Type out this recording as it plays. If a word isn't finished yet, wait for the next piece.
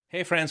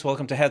Hey friends,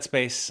 welcome to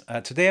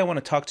Headspace. Today I want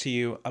to talk to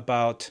you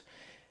about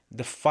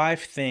the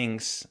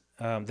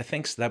the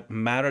things that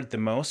mattered the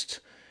most,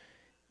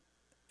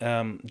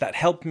 that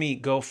helped me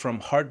go from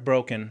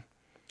heartbroken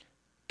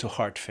to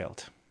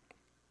heart-filled.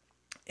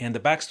 And the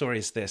backstory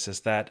is this: is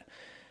that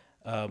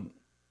I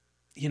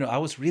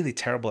was really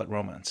terrible at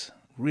romance,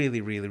 really,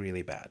 really,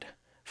 really bad,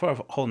 for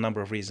a whole number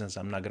of reasons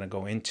I'm not going to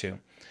go into.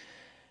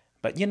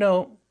 But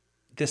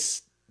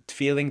this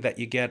feeling that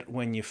you get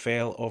when you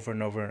fail over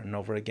and over and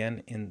over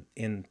again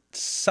in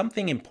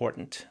something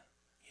important,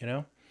 you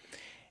know,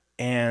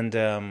 and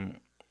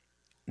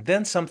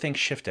then something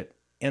shifted,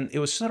 and it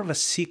was sort of a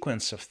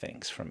sequence of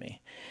things for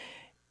me,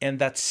 and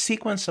that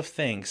sequence of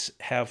things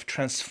have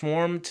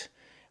transformed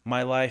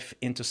my life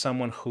into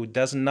someone who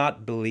does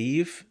not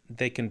believe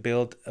they can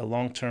build a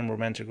long-term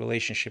romantic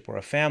relationship or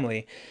a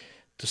family,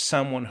 to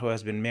someone who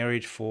has been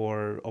married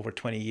for over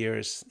 20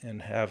 years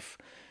and have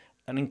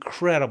an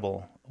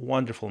incredible,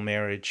 wonderful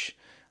marriage,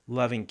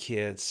 loving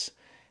kids,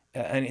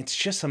 and it's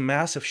just a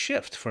massive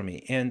shift for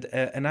me. And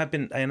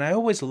I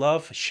always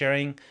love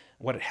sharing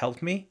what it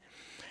helped me,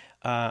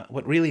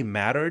 what really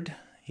mattered.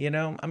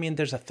 I mean,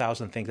 there's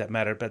 1,000 things that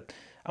matter, but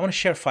I want to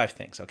share 5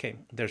 things. Okay,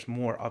 there's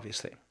more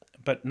obviously,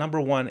 but number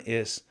one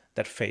is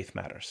that faith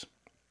matters,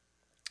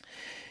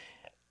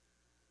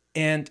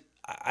 and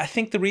I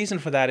think the reason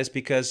for that is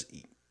because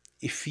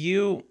if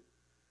you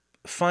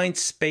find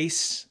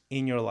space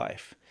in your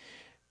life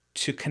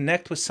to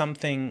connect with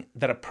something,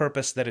 that a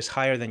purpose that is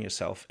higher than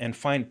yourself, and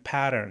find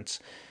patterns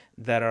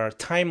that are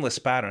timeless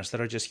patterns that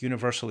are just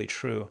universally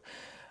true,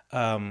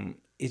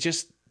 it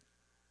just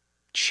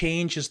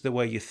changes the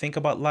way you think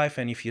about life.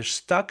 And if you're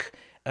stuck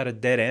at a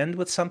dead end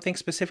with something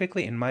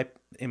specifically, in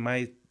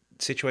my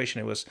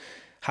situation, it was,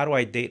 how do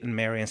I date and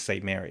marry and stay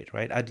married,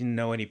 right? I didn't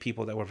know any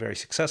people that were very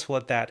successful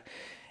at that.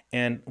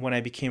 And when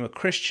I became a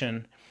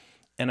Christian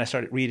and I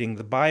started reading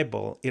the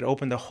Bible, it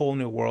opened a whole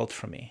new world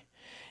for me.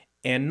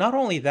 And not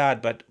only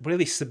that, but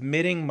really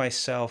submitting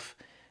myself,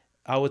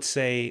 I would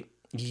say,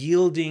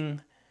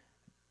 yielding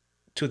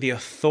to the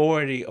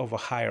authority of a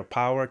higher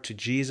power, to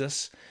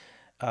Jesus,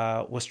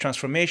 was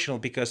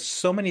transformational, because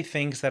so many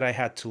things that I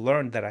had to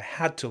learn,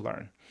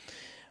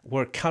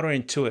 were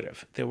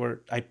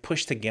counterintuitive. I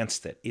pushed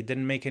against it. It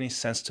didn't make any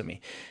sense to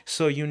me.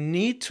 So you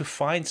need to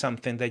find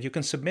something that you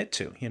can submit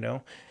to,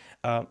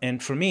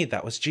 and for me,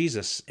 that was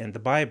Jesus and the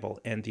Bible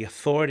and the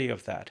authority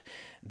of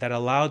that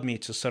allowed me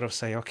to sort of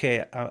say,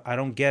 okay, I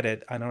don't get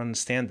it, I don't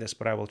understand this,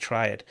 but I will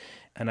try it,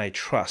 and I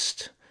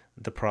trust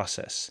the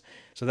process.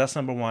 So that's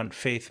number one.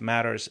 Faith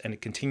matters, and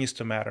it continues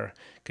to matter,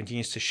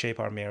 continues to shape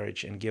our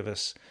marriage and give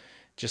us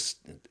just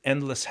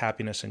endless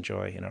happiness and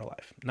joy in our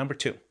life. Number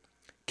two,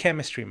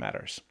 chemistry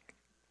matters.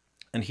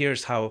 And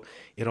here's how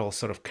it all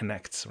sort of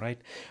connects,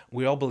 right?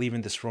 We all believe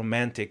in this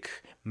romantic,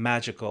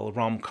 magical,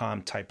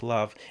 rom-com type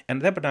love.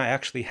 And Deb and I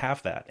actually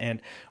have that.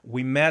 And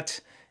we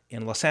met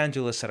in Los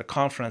Angeles at a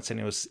conference, and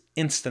it was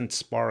instant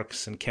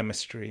sparks and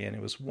chemistry, and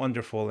it was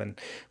wonderful. And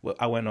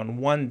I went on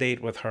one date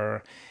with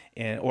her,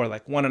 or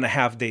like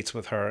 1.5 dates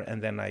with her,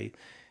 and then I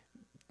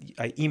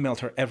emailed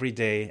her every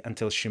day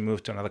until she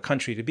moved to another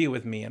country to be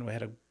with me, and we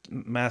had a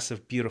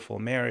massive, beautiful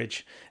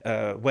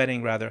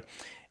wedding rather.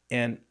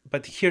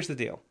 But here's the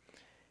deal.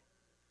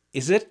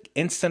 Is it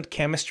instant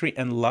chemistry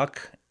and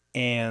luck,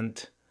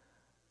 and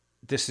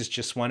this is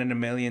just one in a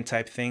million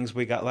type things,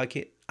 we got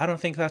lucky? I don't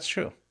think that's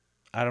true.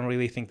 I don't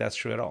really think that's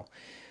true at all.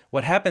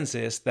 What happens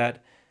is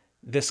that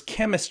this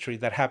chemistry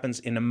that happens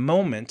in a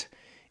moment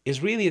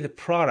is really the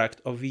product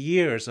of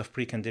years of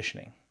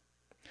preconditioning,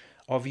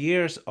 of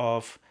years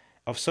of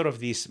sort of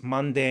these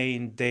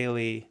mundane,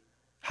 daily,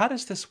 how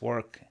does this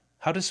work?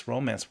 How does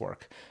romance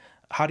work?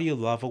 How do you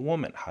love a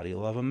woman? How do you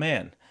love a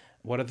man?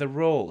 What are the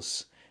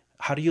roles?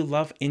 How do you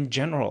love in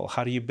general?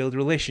 How do you build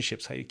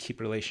relationships? How do you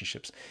keep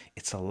relationships?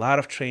 It's a lot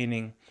of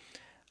training.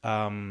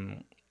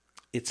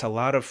 It's a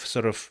lot of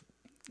sort of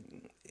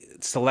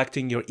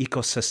selecting your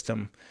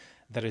ecosystem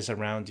that is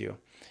around you.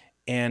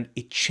 And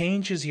it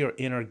changes your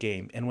inner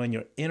game. And when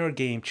your inner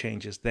game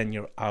changes, then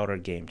your outer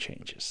game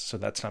changes. So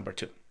that's number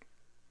two.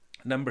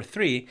 Number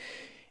three,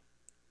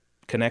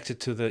 connected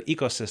to the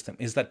ecosystem,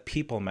 is that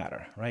people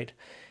matter, right?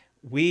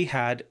 We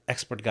had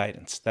expert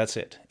guidance. That's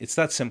it. It's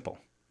that simple.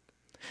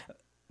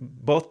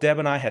 Both Deb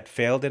and I had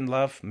failed in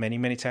love many,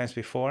 many times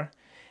before.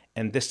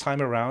 And this time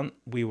around,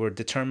 we were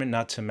determined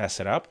not to mess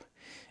it up.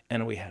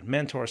 And we had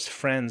mentors,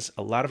 friends,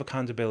 a lot of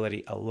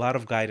accountability, a lot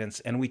of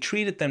guidance. And we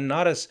treated them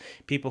not as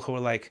people who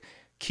were like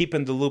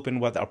keeping the loop in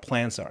what our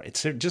plans are.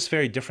 It's just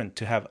very different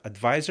to have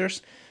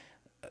advisors,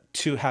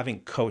 to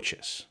having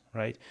coaches,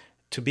 right?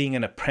 To being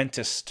an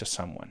apprentice to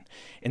someone.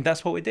 And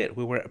that's what we did.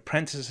 We were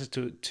apprentices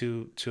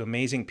to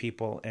amazing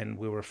people. And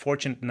we were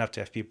fortunate enough to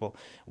have people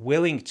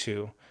willing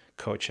to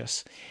coach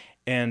us,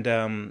 and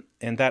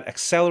that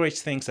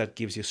accelerates things, that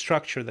gives you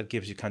structure, that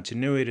gives you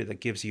continuity,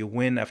 that gives you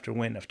win after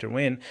win after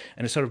win,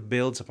 and it sort of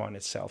builds upon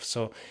itself.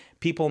 So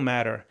people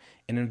matter,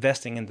 and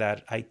investing in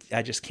that,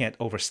 I just can't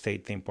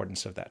overstate the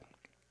importance of that.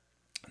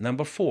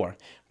 Number four,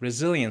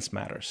 resilience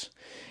matters.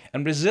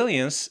 And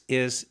resilience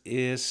is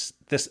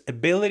this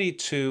ability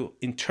to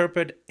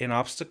interpret an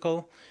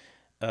obstacle,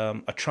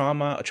 a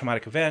trauma, a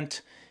traumatic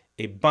event,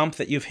 a bump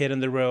that you've hit in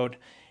the road,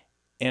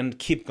 and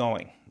keep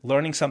going,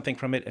 learning something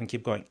from it and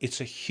keep going.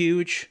 It's a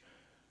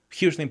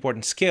hugely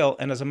important skill.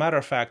 And as a matter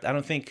of fact, I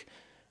don't think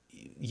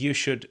you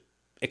should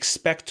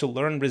expect to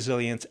learn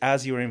resilience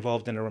as you're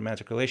involved in a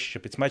romantic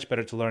relationship. It's much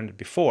better to learn it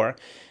before.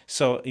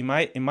 So in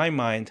my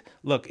mind,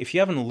 look, if you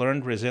haven't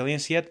learned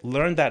resilience yet,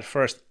 learn that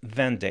first,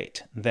 then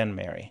date, then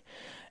marry.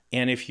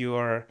 And if you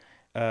are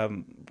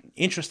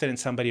interested in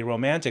somebody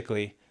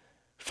romantically,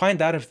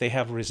 find out if they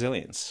have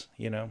resilience.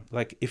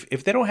 Like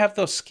if they don't have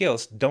those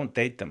skills, don't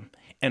date them.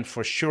 And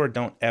for sure,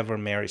 don't ever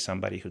marry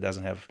somebody who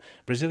doesn't have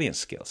resilience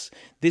skills.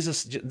 This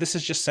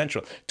is just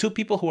central. Two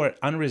people who are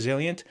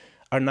unresilient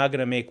are not going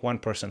to make one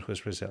person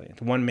who's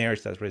resilient, one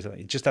marriage that's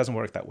resilient. It just doesn't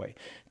work that way.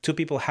 Two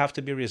people have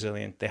to be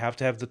resilient. They have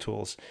to have the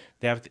tools.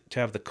 They have to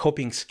have the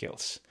coping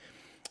skills,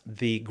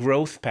 the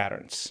growth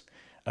patterns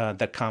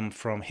that come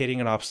from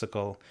hitting an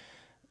obstacle,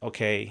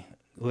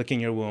 licking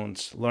your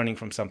wounds, learning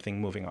from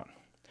something, moving on.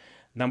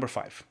 Number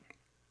 5,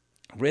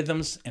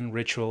 rhythms and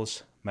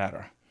rituals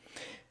matter.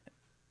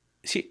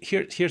 See,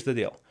 here's the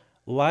deal.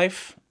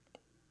 Life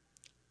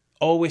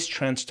always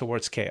trends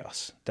towards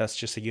chaos. That's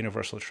just a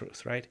universal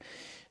truth, right?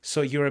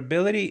 So your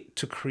ability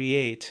to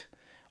create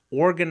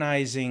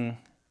organizing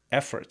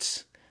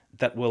efforts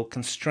that will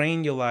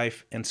constrain your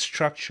life and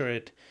structure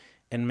it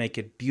and make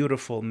it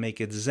beautiful, make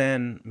it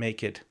zen,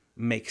 make it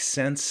make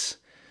sense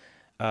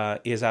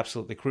is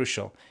absolutely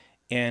crucial.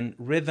 And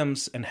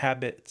rhythms and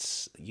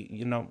habits,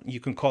 you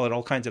can call it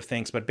all kinds of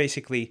things, but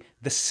basically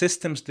the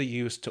systems that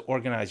you use to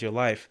organize your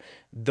life,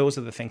 those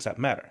are the things that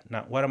matter.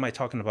 Now, what am I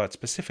talking about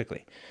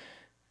specifically?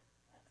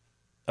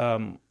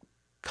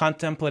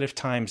 Contemplative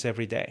times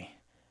every day,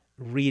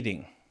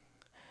 reading,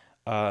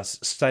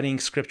 studying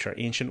scripture,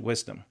 ancient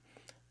wisdom,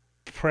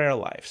 prayer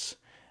lives,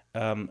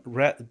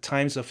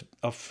 times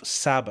of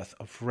Sabbath,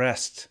 of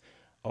rest,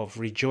 of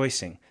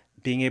rejoicing,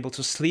 being able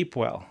to sleep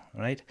well,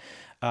 right?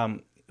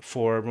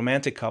 For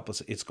romantic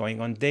couples, it's going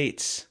on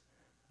dates.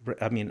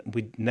 I mean,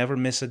 we never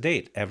miss a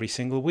date every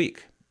single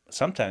week,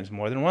 sometimes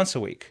more than once a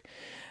week.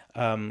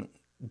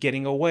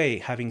 Getting away,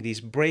 having these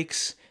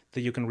breaks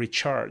that you can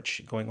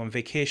recharge, going on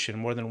vacation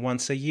more than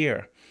once a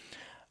year.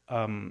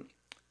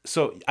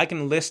 So I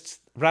can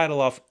rattle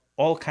off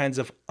all kinds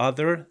of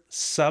other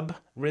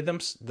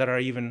sub-rhythms that are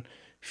even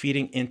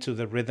feeding into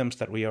the rhythms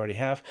that we already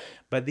have.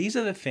 But these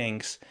are the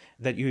things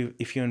that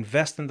if you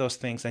invest in those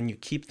things and you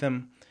keep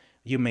them,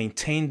 you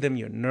maintain them,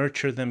 you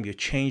nurture them, you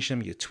change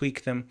them, you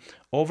tweak them,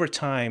 over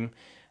time,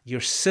 your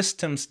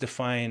systems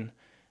define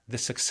the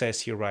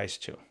success you rise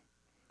to.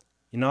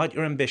 Not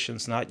your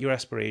ambitions, not your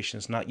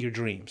aspirations, not your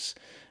dreams,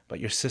 but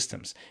your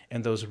systems.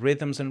 And those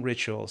rhythms and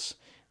rituals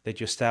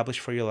that you establish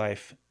for your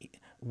life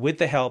with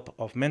the help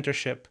of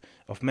mentorship,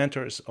 of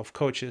mentors, of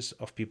coaches,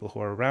 of people who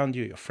are around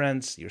you, your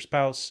friends, your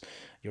spouse,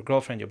 your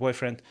girlfriend, your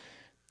boyfriend.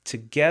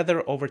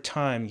 Together over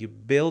time, you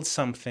build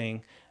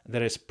something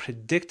that is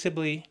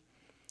predictably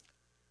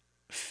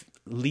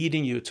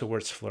leading you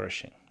towards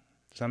flourishing.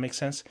 Does that make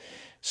sense?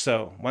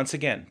 So once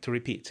again, to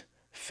repeat,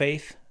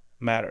 faith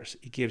matters.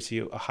 It gives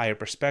you a higher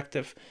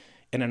perspective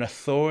and an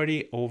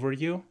authority over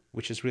you,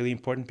 which is really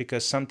important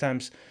because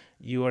sometimes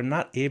you are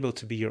not able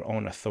to be your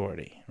own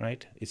authority,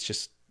 right? It's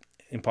just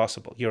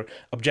impossible. You're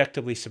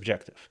objectively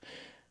subjective.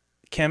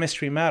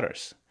 Chemistry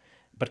matters,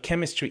 but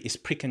chemistry is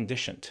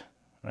preconditioned,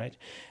 right?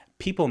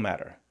 People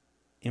matter.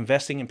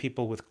 Investing in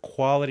people with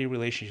quality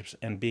relationships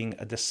and being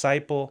a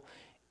disciple,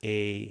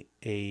 a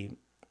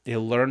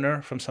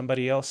learner from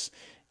somebody else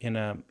in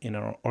an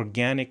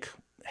organic,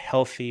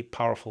 healthy,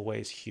 powerful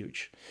way is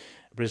huge.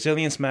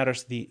 Resilience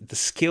matters. The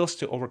skills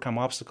to overcome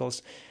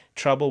obstacles.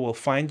 Trouble will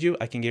find you.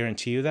 I can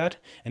guarantee you that.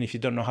 And if you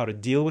don't know how to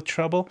deal with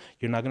trouble,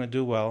 you're not going to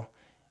do well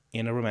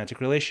in a romantic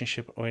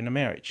relationship or in a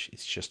marriage.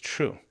 It's just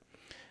true.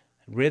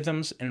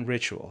 Rhythms and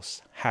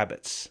rituals,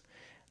 habits,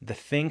 the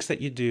things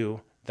that you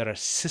do that are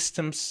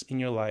systems in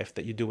your life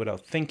that you do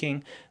without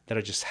thinking, that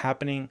are just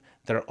happening,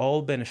 that are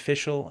all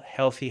beneficial,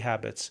 healthy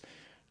habits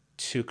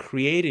to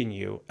create in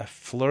you a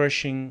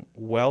flourishing,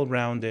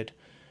 well-rounded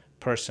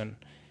person.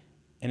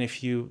 And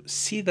if you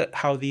see that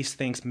how these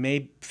things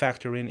may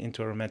factor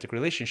into a romantic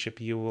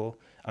relationship, you will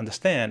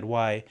understand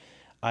why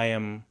I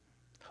am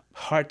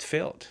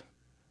heart-filled.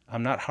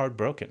 I'm not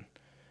heartbroken.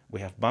 We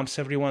have bumps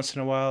every once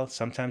in a while.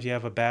 Sometimes you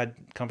have a bad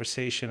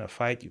conversation, a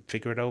fight, you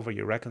figure it over,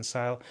 you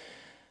reconcile.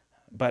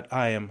 But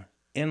I am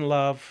in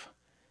love,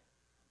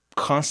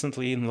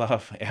 constantly in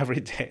love every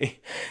day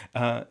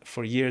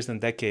for years and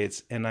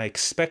decades. And I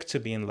expect to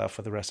be in love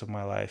for the rest of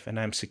my life. And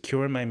I'm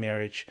secure in my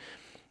marriage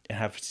and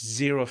have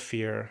zero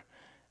fear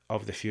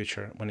of the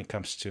future when it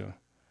comes to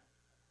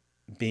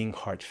being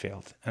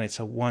heart-filled. And it's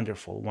a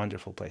wonderful,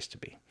 wonderful place to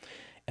be.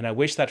 And I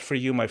wish that for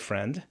you, my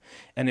friend.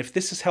 And if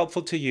this is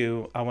helpful to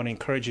you, I want to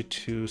encourage you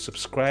to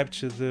subscribe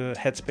to the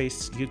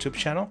Headspace YouTube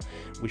channel,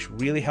 which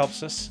really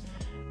helps us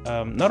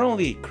not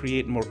only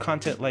create more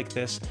content like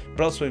this,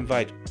 but also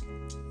invite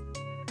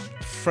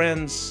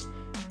friends,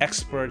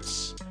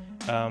 experts,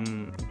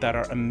 that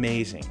are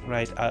amazing,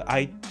 right?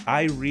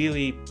 I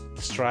really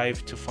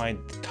strive to find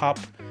the top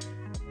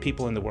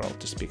people in the world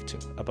to speak to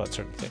about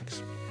certain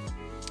things.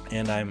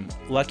 And I'm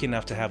lucky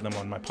enough to have them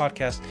on my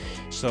podcast.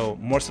 So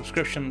more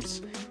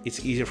subscriptions,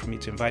 it's easier for me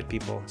to invite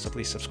people. So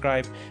please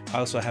subscribe. I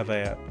also have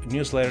a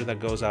newsletter that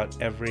goes out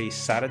every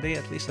Saturday,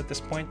 at least at this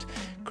point,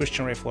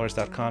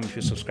 christianrayflores.com. If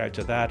you subscribe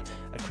to that,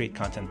 I create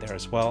content there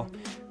as well.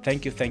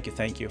 Thank you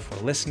for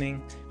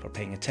listening, for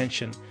paying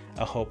attention.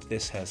 I hope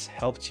this has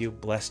helped you,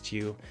 blessed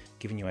you,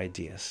 given you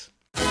ideas.